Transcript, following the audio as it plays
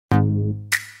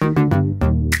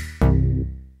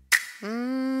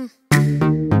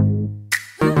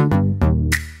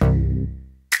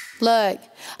Look.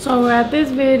 So we're at this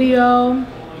video.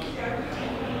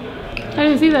 I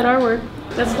didn't see that artwork.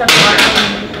 That's got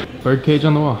the Bird cage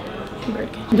on the wall.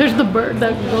 bird cage. There's the bird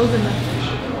that goes in there.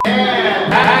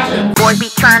 Boys be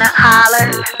tryna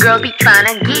holler, girls be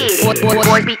tryna get it.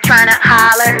 Boys be tryna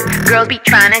holler, girls be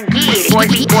tryna get it.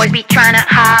 Boys be tryna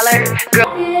holler,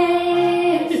 girls.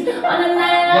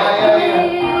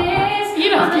 You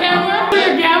know, camera.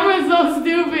 Your camera is so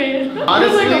stupid.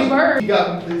 Honestly, It's like a bird. you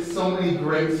got so many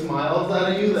great smiles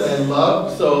out of you that I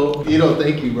love. So you know,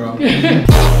 thank you, bro.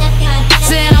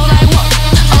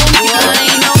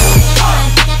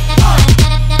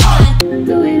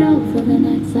 Do it all for the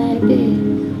nights like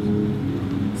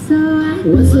this. So I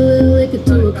was a little liquor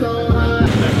to a cold heart.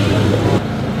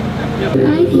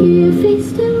 Right here,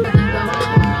 face to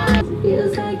rise.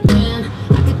 Feels like man,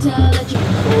 I could tell that you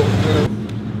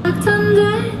locked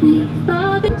underneath.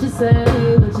 What you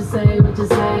say, what you say, what you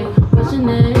say, what's your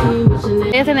name, what's your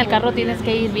name. En el carro tienes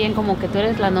que ir bien como que tú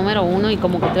eres la número uno y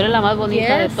como que tú eres la más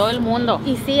bonita de todo el mundo.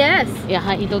 Y sí es. Y,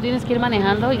 ajá, y tú tienes que ir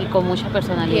manejando y con mucha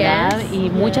personalidad y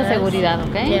mucha seguridad,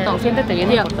 ¿ok? Entonces siéntete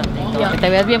bien importante. Que te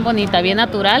veas bien bonita, bien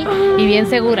natural y bien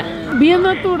segura. Bien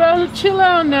natural, chill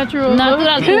out, natural.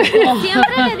 Natural.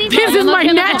 This is my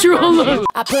natural look.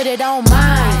 I put it on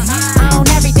mine. I own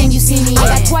everything you see me.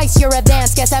 I got twice your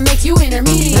advance, guess that makes you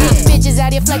intermediate. Bitches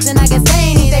out here flexing, I guess they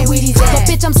ain't eat they Wheaties. But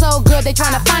bitch, I'm so good, they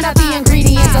tryna find out the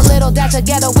ingredients. A little dash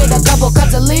together with a couple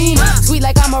cups of lean. Sweet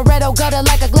like I'm a Red-O, gutter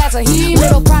like a glass of heat.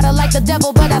 Little Prada like the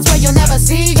devil, but I swear you'll never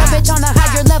see. Your bitch on a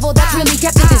higher level, that's really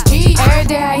kept it this G. Every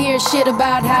day I hear shit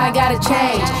about how I gotta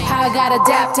change, how I gotta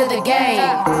adapt to the game.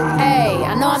 Hey,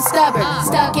 I know I'm stubborn,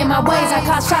 stuck in my ways. I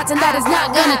call shots and that is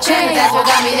not gonna change. That's what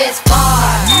got me this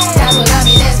far. That's what got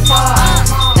me this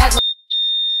far. That's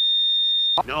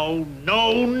what No,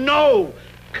 no, no!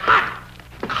 Cut!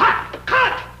 Cut!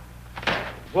 Cut!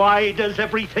 Why does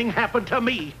everything happen to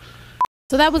me?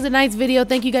 So that was a nice video.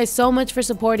 Thank you guys so much for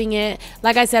supporting it.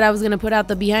 Like I said, I was going to put out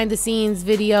the behind the scenes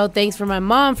video. Thanks for my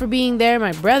mom for being there,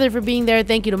 my brother for being there.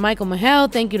 Thank you to Michael Mahel.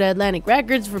 Thank you to Atlantic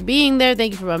Records for being there.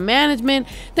 Thank you for my management.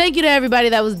 Thank you to everybody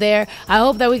that was there. I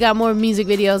hope that we got more music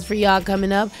videos for y'all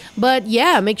coming up. But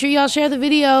yeah, make sure y'all share the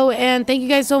video. And thank you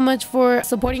guys so much for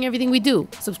supporting everything we do.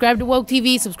 Subscribe to Woke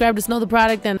TV, subscribe to Snow the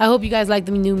Product, and I hope you guys like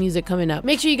the new music coming up.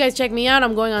 Make sure you guys check me out.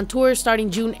 I'm going on tour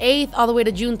starting June 8th all the way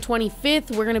to June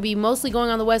 25th. We're going to be mostly going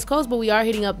on the West Coast, but we are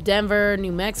hitting up Denver,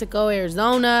 New Mexico,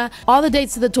 Arizona. All the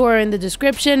dates to the tour are in the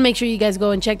description. Make sure you guys go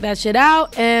and check that shit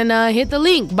out and hit the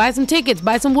link. Buy some tickets,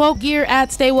 buy some woke gear at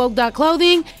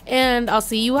staywoke.clothing, and I'll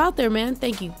see you out there, man.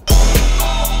 Thank you.